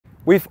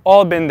We've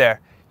all been there.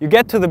 You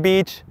get to the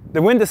beach,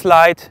 the wind is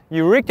light,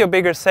 you rig your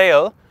bigger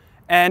sail,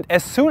 and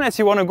as soon as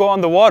you want to go on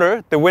the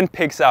water, the wind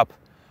picks up.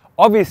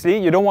 Obviously,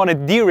 you don't want to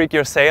de-rig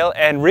your sail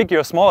and rig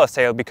your smaller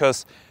sail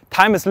because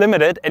time is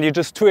limited and you're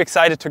just too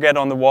excited to get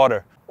on the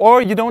water.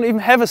 Or you don't even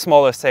have a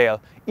smaller sail.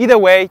 Either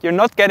way, you're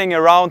not getting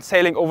around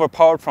sailing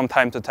overpowered from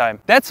time to time.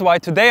 That's why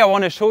today I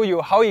want to show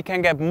you how you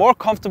can get more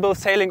comfortable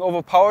sailing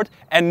overpowered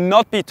and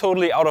not be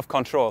totally out of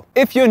control.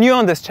 If you're new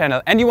on this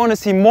channel and you want to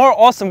see more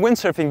awesome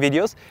windsurfing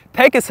videos,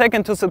 take a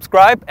second to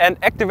subscribe and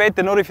activate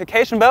the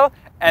notification bell.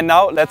 And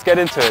now let's get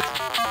into it.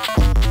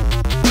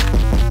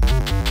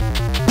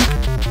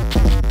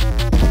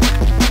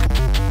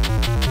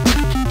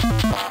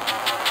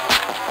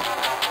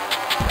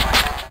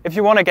 If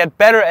you want to get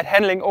better at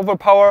handling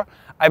overpower,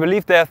 I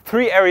believe there are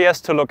 3 areas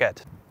to look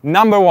at.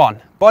 Number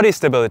 1, body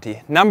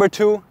stability. Number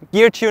 2,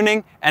 gear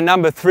tuning. And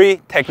number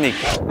 3, technique.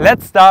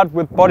 Let's start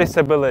with body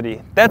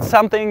stability. That's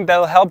something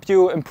that'll help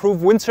you improve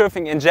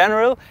windsurfing in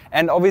general,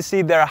 and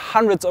obviously there are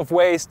hundreds of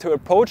ways to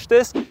approach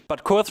this.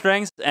 But core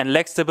strength and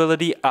leg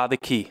stability are the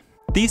key.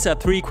 These are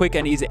 3 quick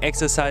and easy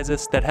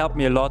exercises that help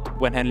me a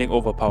lot when handling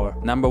overpower.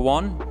 Number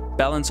 1,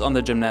 balance on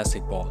the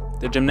gymnastic ball.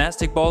 The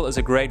gymnastic ball is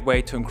a great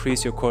way to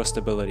increase your core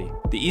stability.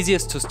 The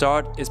easiest to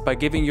start is by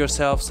giving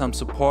yourself some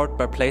support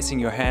by placing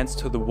your hands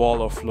to the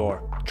wall or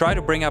floor. Try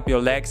to bring up your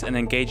legs and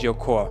engage your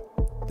core.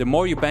 The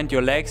more you bend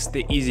your legs,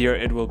 the easier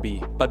it will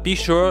be. But be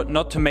sure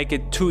not to make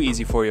it too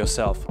easy for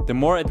yourself. The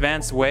more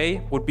advanced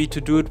way would be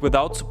to do it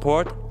without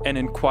support and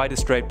in quite a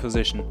straight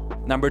position.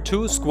 Number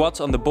 2, squats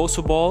on the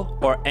Bosu ball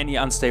or any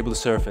unstable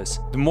surface.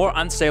 The more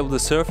unstable the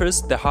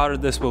surface, the harder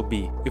this will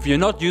be. If you're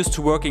not used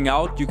to working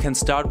out, you can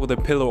start with a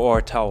pillow or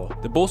a towel.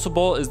 The Bosu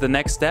ball is the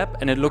next step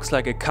and it looks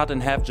like a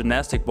cut-in-half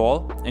gymnastic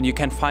ball, and you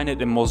can find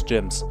it in most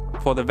gyms.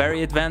 For the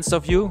very advanced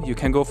of you, you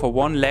can go for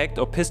one-legged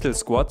or pistol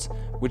squats,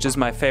 which is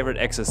my favorite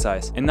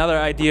exercise. Another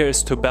idea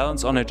is to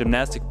balance on a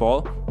gymnastic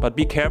ball, but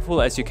be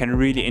careful as you can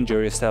really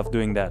injure yourself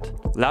doing that.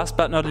 Last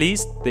but not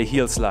least, the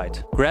heel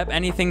slide. Grab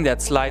anything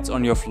that slides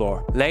on your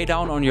floor. Lay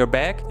down on your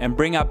back and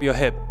bring up your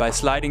hip by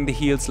sliding the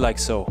heels like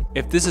so.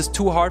 If this is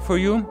too hard for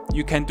you,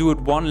 you can do it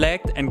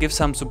one-legged and give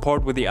some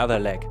support with the other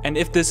leg. And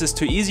if this is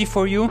too easy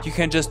for you, you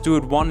can just do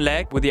it one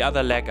leg with the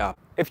other leg up.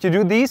 If you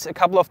do these a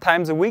couple of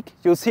times a week,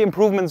 you'll see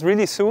improvements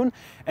really soon,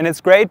 and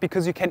it's great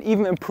because you can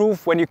even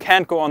improve when you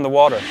can't go on the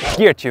water.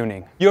 Gear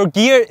tuning. Your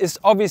gear is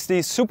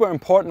obviously super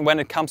important when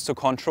it comes to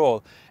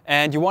control,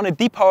 and you want to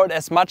depower it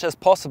as much as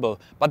possible.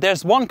 But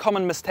there's one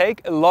common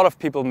mistake a lot of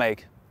people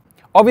make.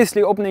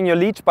 Obviously, opening your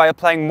leech by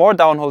applying more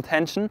downhole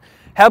tension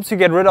helps you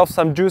get rid of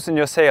some juice in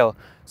your sail.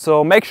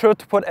 So make sure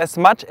to put as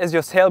much as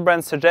your sail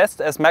brand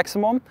suggests as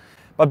maximum.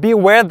 But be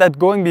aware that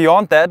going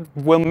beyond that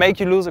will make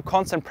you lose a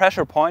constant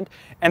pressure point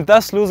and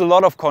thus lose a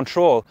lot of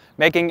control,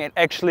 making it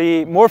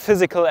actually more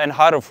physical and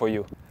harder for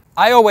you.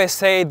 I always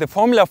say the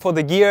formula for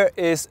the gear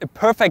is a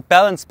perfect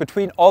balance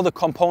between all the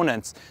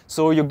components,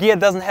 so your gear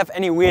doesn't have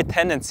any weird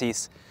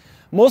tendencies.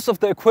 Most of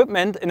the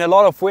equipment in a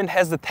lot of wind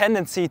has the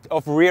tendency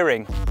of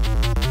rearing.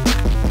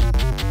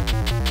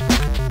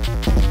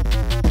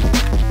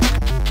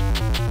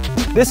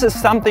 This is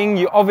something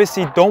you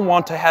obviously don't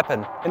want to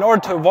happen. In order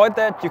to avoid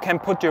that, you can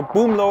put your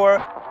boom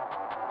lower,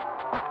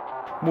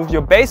 move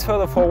your base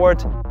further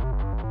forward,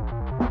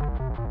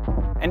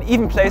 and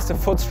even place the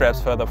foot straps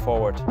further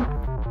forward.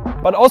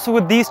 But also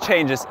with these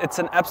changes, it's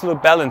an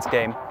absolute balance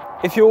game.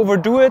 If you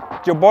overdo it,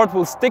 your board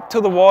will stick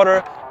to the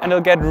water and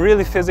it'll get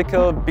really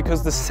physical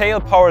because the sail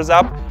powers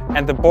up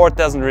and the board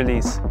doesn't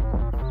release.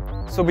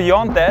 So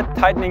beyond that,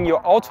 tightening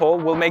your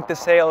outhole will make the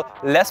sail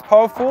less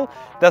powerful,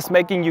 thus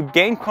making you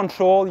gain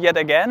control yet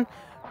again,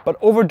 but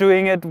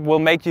overdoing it will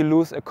make you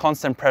lose a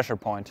constant pressure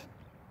point.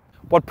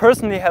 What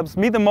personally helps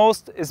me the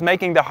most is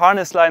making the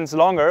harness lines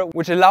longer,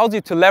 which allows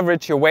you to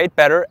leverage your weight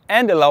better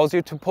and allows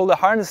you to pull the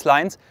harness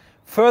lines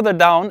further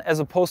down as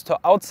opposed to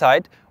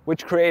outside,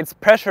 which creates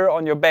pressure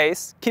on your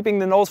base, keeping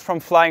the nose from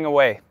flying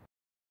away.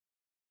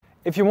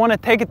 If you want to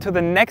take it to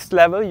the next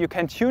level, you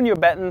can tune your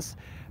battens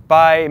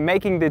by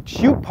making the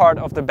tube part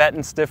of the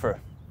batten stiffer.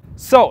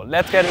 So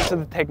let's get into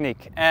the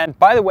technique. And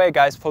by the way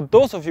guys, for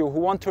those of you who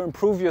want to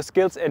improve your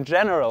skills in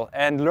general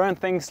and learn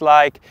things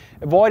like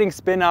avoiding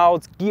spin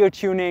outs, gear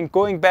tuning,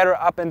 going better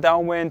up and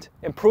downwind,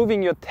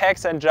 improving your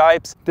tacks and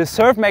jibes, the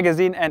Surf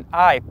magazine and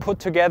I put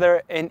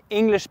together an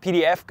English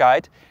PDF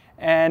guide,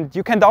 and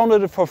you can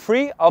download it for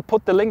free. I'll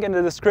put the link in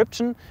the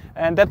description,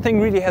 and that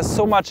thing really has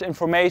so much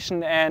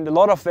information and a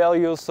lot of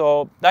value.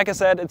 So like I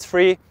said, it's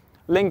free,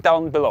 link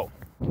down below.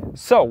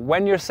 So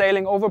when you're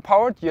sailing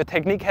overpowered, your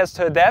technique has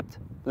to adapt.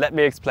 Let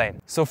me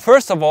explain. So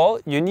first of all,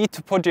 you need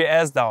to put your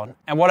ass down.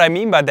 And what I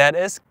mean by that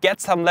is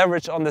get some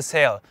leverage on the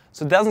sail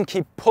so it doesn't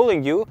keep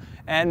pulling you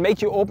and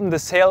make you open the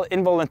sail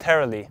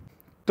involuntarily.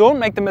 Don't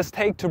make the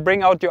mistake to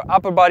bring out your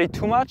upper body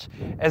too much,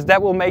 as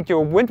that will make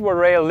your windward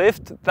rail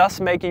lift, thus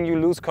making you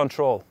lose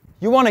control.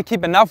 You want to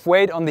keep enough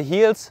weight on the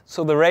heels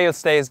so the rail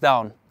stays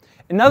down.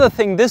 Another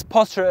thing this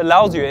posture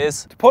allows you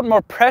is to put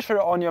more pressure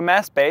on your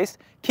mast base,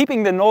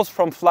 keeping the nose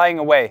from flying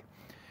away.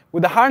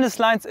 With the harness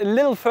lines a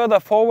little further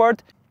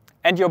forward,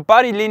 and your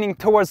body leaning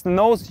towards the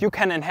nose, you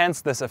can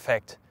enhance this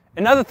effect.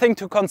 Another thing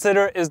to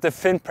consider is the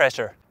fin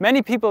pressure.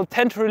 Many people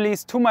tend to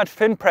release too much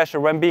fin pressure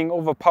when being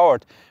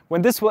overpowered,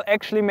 when this will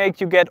actually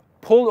make you get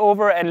pulled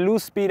over and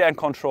lose speed and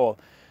control.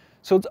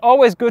 So it's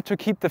always good to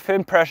keep the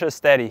fin pressure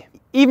steady,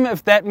 even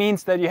if that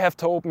means that you have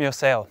to open your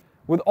sail.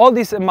 With all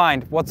these in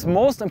mind, what's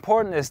most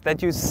important is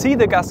that you see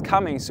the gust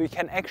coming so you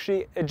can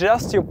actually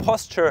adjust your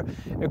posture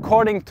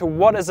according to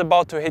what is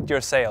about to hit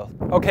your sail.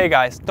 Okay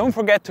guys, don't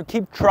forget to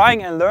keep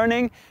trying and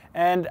learning,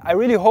 and I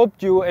really hope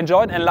you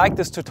enjoyed and liked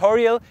this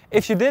tutorial.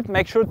 If you did,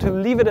 make sure to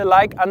leave it a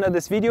like under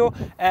this video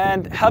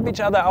and help each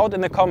other out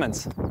in the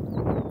comments.